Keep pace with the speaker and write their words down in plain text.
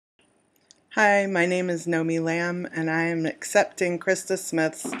Hi, my name is Nomy Lamm, and I am accepting Krista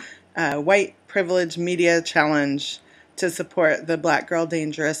Smith's White Privilege Media Challenge to support the Black Girl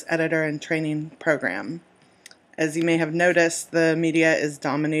Dangerous Editor and Training Program. As you may have noticed, the media is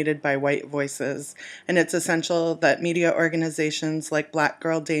dominated by white voices, and it's essential that media organizations like Black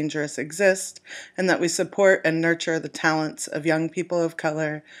Girl Dangerous exist, and that we support and nurture the talents of young people of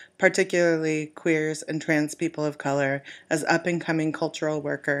color, particularly queers and trans people of color, as up-and-coming cultural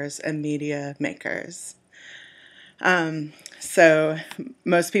workers and media makers. So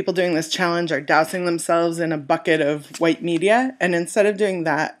most people doing this challenge are dousing themselves in a bucket of white media, and instead of doing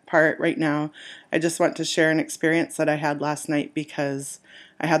that part right now, I just want to share an experience that I had last night because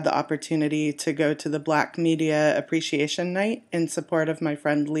I had the opportunity to go to the Black Media Appreciation Night in support of my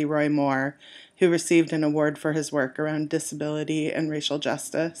friend Leroy Moore, who received an award for his work around disability and racial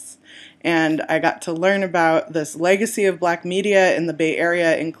justice. And I got to learn about this legacy of Black media in the Bay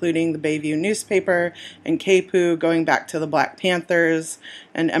Area, including the Bayview newspaper and KPOO, going back to the Black Panthers,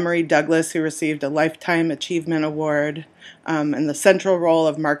 and Emory Douglas, who received a Lifetime Achievement Award, and the central role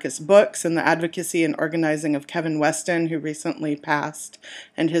of Marcus Books in the advocacy and organizing of Kevin Weston, who recently passed,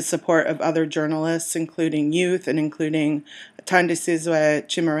 and his support of other journalists, including youth and including Tandisizwe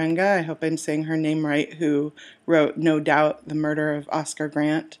Chimarenga, I hope I'm saying her name right, who wrote No Doubt, the Murder of Oscar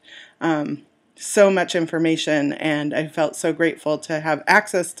Grant. So much information, and I felt so grateful to have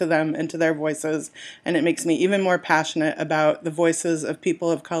access to them and to their voices, and it makes me even more passionate about the voices of people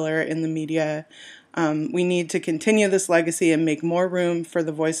of color in the media. We need to continue this legacy and make more room for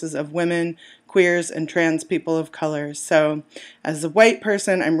the voices of women, queers, and trans people of color. So as a white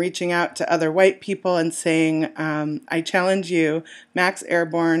person, I'm reaching out to other white people and saying, I challenge you, Max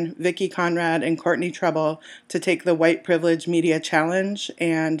Airborne, Vicki Conrad, and Courtney Trouble, to take the White Privilege Media Challenge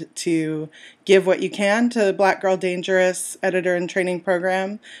and to give what you can to the Black Girl Dangerous Editor and Training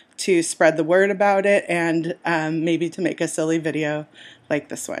Program, to spread the word about it, and maybe to make a silly video like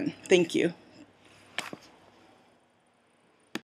this one. Thank you.